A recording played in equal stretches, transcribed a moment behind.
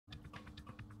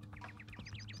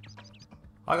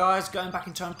Hi guys, going back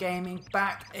in time gaming,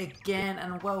 back again,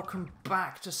 and welcome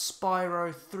back to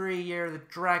Spyro 3 Year of the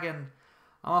Dragon.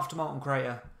 I'm after Molten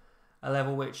Crater, a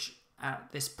level which at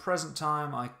this present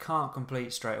time I can't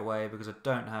complete straight away because I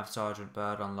don't have Sergeant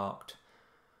Bird unlocked.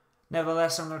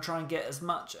 Nevertheless, I'm going to try and get as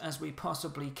much as we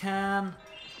possibly can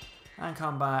and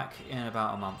come back in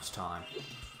about a month's time.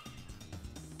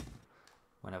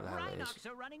 Whenever the hell it is. Rhinox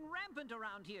are running rampant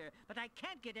around here, but I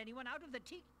can't get anyone out of the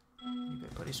teak. You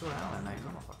better bloody sort it out then, mate, 'cause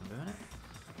I'm not fucking doing it.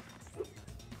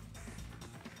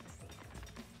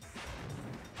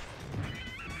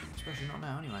 Especially not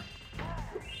now, anyway.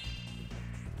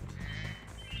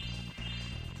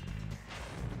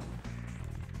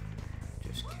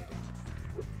 Just kidding.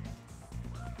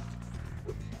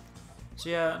 So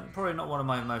yeah, probably not one of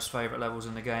my most favourite levels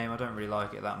in the game. I don't really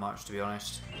like it that much, to be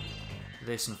honest.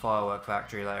 This and Firework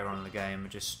Factory later on in the game are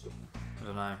just... I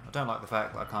don't know. I don't like the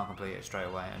fact that I can't complete it straight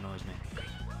away. It annoys me.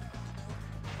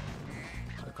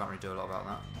 I can't really do a lot about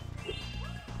that.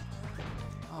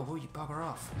 Oh, will you bugger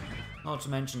off? Not to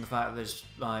mention the fact that there's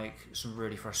like some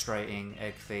really frustrating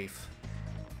egg thief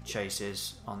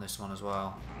chases on this one as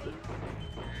well,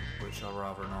 which are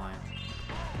rather annoying.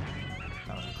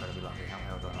 That was incredibly lucky. How the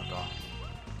hell did I not die?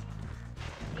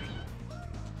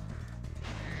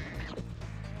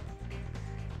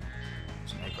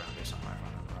 There's an egg around here somewhere, if I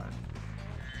remember right.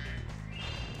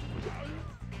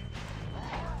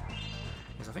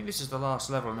 Because I think this is the last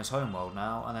level in this homeworld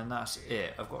now, and then that's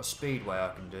it. I've got a speedway I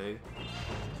can do,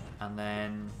 and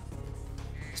then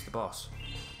it's the boss.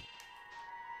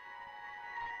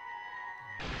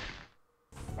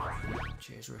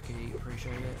 Cheers, Ricky.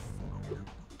 Appreciate it.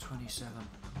 27.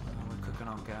 Oh, we're cooking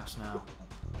on gas now.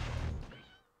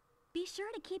 Be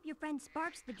sure to keep your friend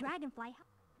Sparks the Dragonfly.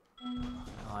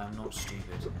 I am not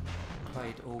stupid.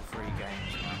 Played all 3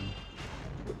 games now.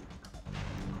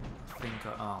 I think I...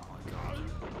 Oh my god.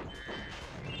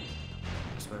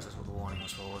 I suppose that's what the warning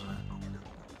was for, wasn't it?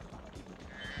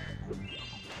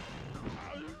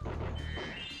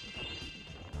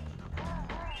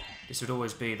 This would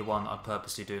always be the one that I'd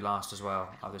purposely do last as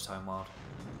well, of this homeworld.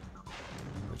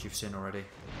 Which you've seen already.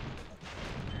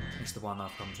 It's the one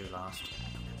I've come to last.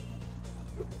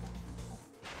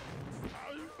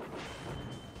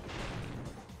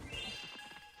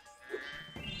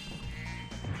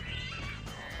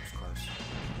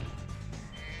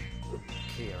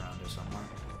 Around here somewhere.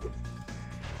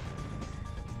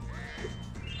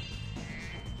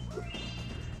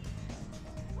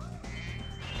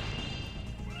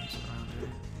 Is it around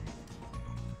here?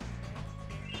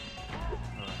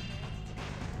 Alright.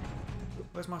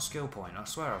 Where's my skill point? I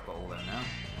swear I've got all them now.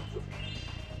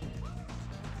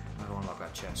 I don't want to lock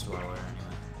that chest while we're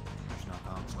anyway. There's no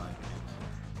arms like it.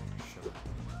 Sure.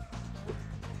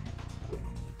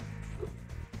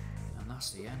 And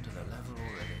that's the end of the level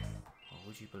already.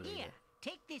 Would you believe Here, it?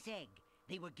 take this egg.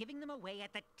 They were giving them away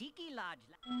at the Tiki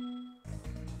Lodge.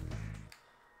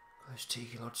 This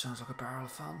Tiki Lodge sounds like a barrel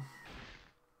of fun.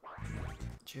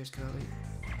 Cheers, Curly.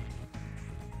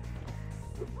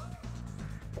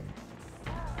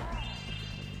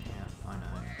 Yeah, I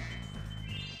know.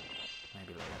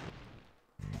 Maybe later.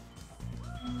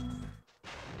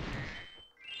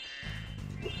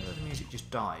 The music just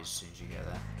dies as soon as you get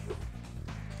there.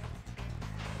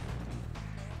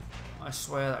 I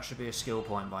swear that should be a skill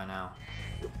point by now.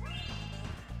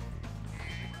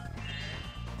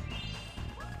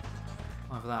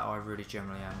 Either that or I really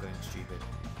generally am going stupid.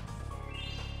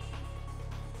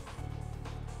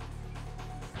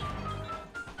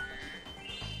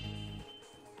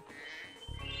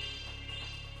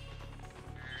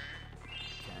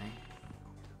 Okay.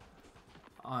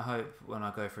 I hope when I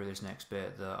go through this next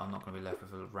bit that I'm not going to be left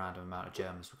with a random amount of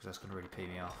gems because that's going to really pee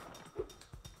me off.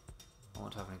 I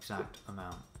want to have an exact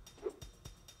amount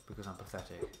because I'm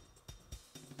pathetic.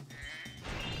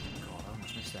 God, I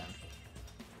almost missed them.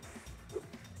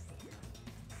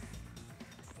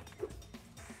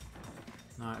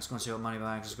 Alright, let's go and see what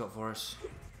Moneybags has got for us.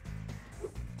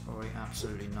 Probably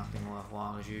absolutely nothing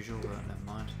worthwhile as usual, but never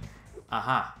mind.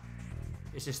 Aha!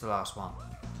 Is this the last one?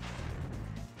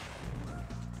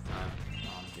 No,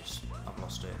 I've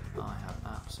lost it. I have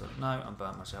absolutely... No, I'm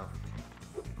burnt myself.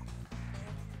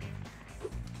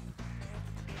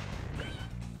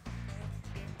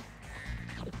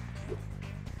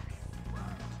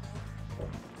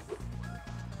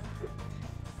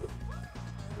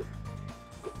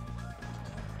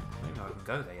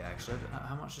 Go there, actually.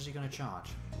 How much is he going to charge?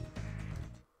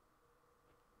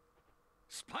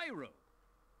 Spyro!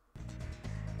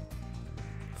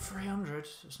 300?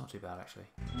 It's not too bad, actually.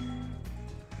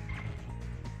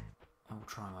 I will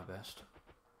try my best.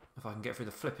 If I can get through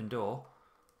the flipping door.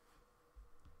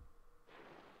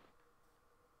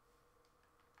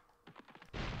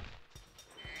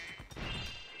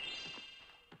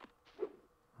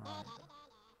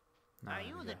 No, Are there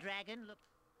you we the go. dragon? Look.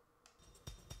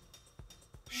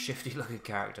 Shifty looking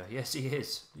character. Yes, he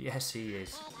is. Yes, he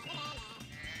is.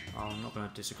 Oh, I'm not going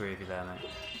to disagree with you there, mate.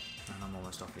 And I'm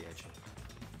almost off the edge.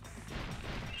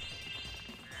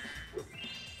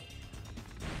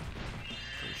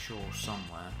 Pretty sure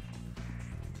somewhere.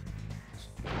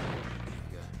 There you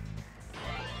go.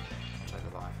 I'll take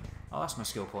the life. Oh, that's my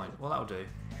skill point. Well, that'll do.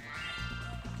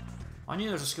 I knew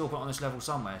there was a skill point on this level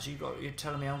somewhere, so you're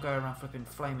telling me I'm going around flipping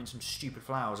flaming some stupid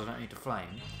flowers I don't need to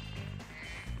flame?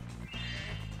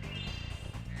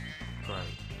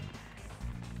 Great.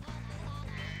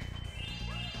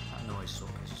 That noise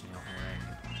sort of pisses me off already.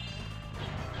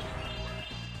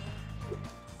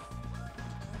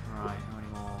 Right, how many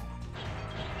more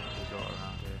have we got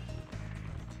around here?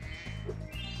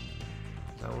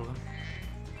 Is that all of them?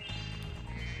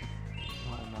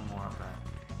 One more up there.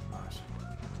 Nice.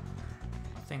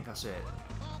 I think that's it.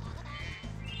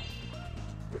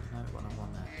 No, one of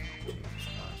one there. Jesus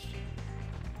Christ.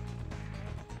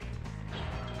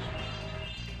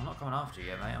 I'm not coming after you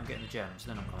yet, mate. I'm getting the gems,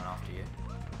 then I'm coming after you.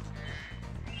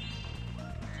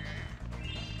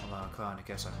 Although I kind of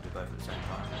guess I can do both at the same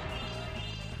time.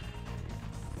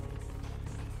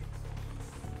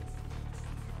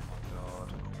 Oh my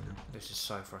god. This is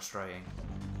so frustrating.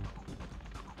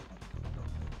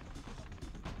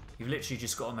 You've literally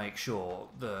just got to make sure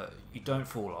that you don't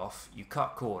fall off, you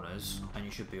cut corners, and you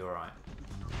should be alright.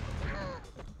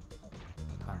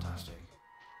 Fantastic.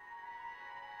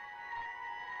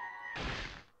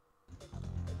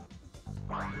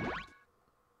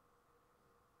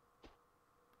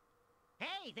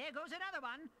 Hey, there goes another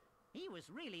one. He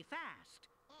was really fast.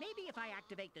 Maybe if I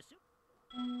activate the suit.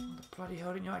 What the bloody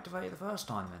hell didn't you activate it the first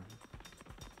time then?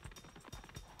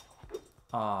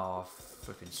 Oh, I've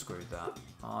flipping screwed that.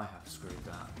 I have screwed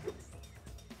that.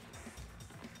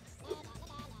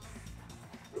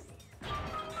 Oh,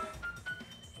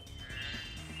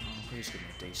 please give me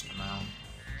a decent amount.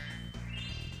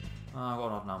 Oh, I've got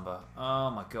an odd number. Oh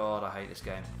my god, I hate this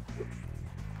game.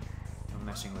 You're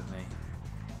messing with me.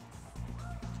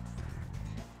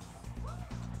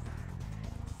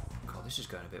 God, this is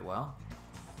going a bit well.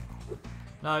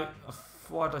 No,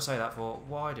 why did I say that for?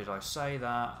 Why did I say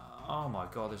that? Oh my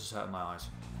god, this is hurting my eyes.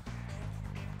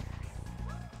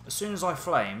 As soon as I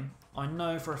flame, I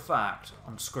know for a fact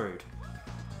I'm screwed.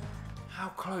 How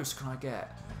close can I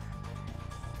get?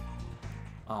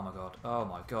 Oh my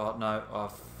god, no,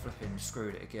 I've flipping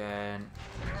screwed it again.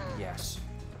 Yes.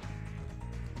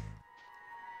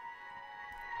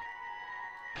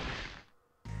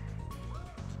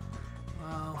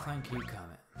 Well, thank you,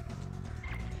 Kermit.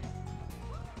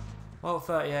 Well,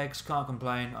 30 eggs, can't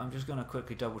complain. I'm just going to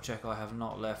quickly double check I have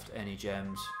not left any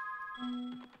gems.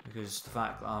 Because the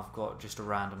fact that I've got just a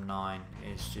random 9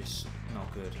 is just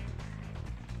not good.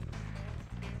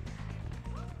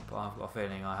 But I've got a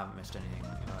feeling I haven't missed anything.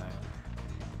 So.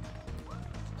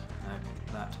 No,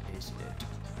 that is it.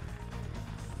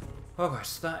 Well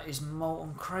guys, that is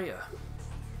Molten Crater.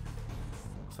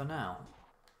 For now.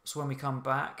 So when we come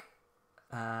back,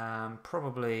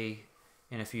 probably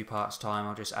in a few parts time,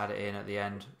 I'll just add it in at the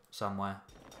end somewhere.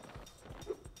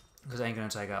 Because it ain't going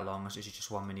to take that long, it's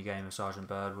just one mini game of Sergeant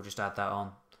Bird. We'll just add that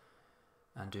on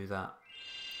and do that.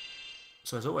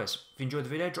 So as always, if you enjoyed the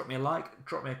video, drop me a like,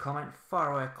 drop me a comment,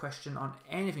 fire away a question on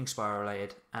anything Spyro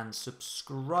related, and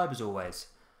subscribe as always.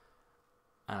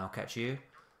 And I'll catch you.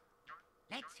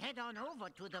 Let's head on over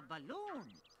to the balloon.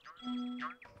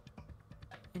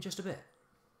 In just a bit.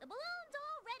 The balloon's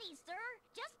all ready, sir.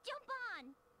 Just jump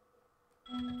on.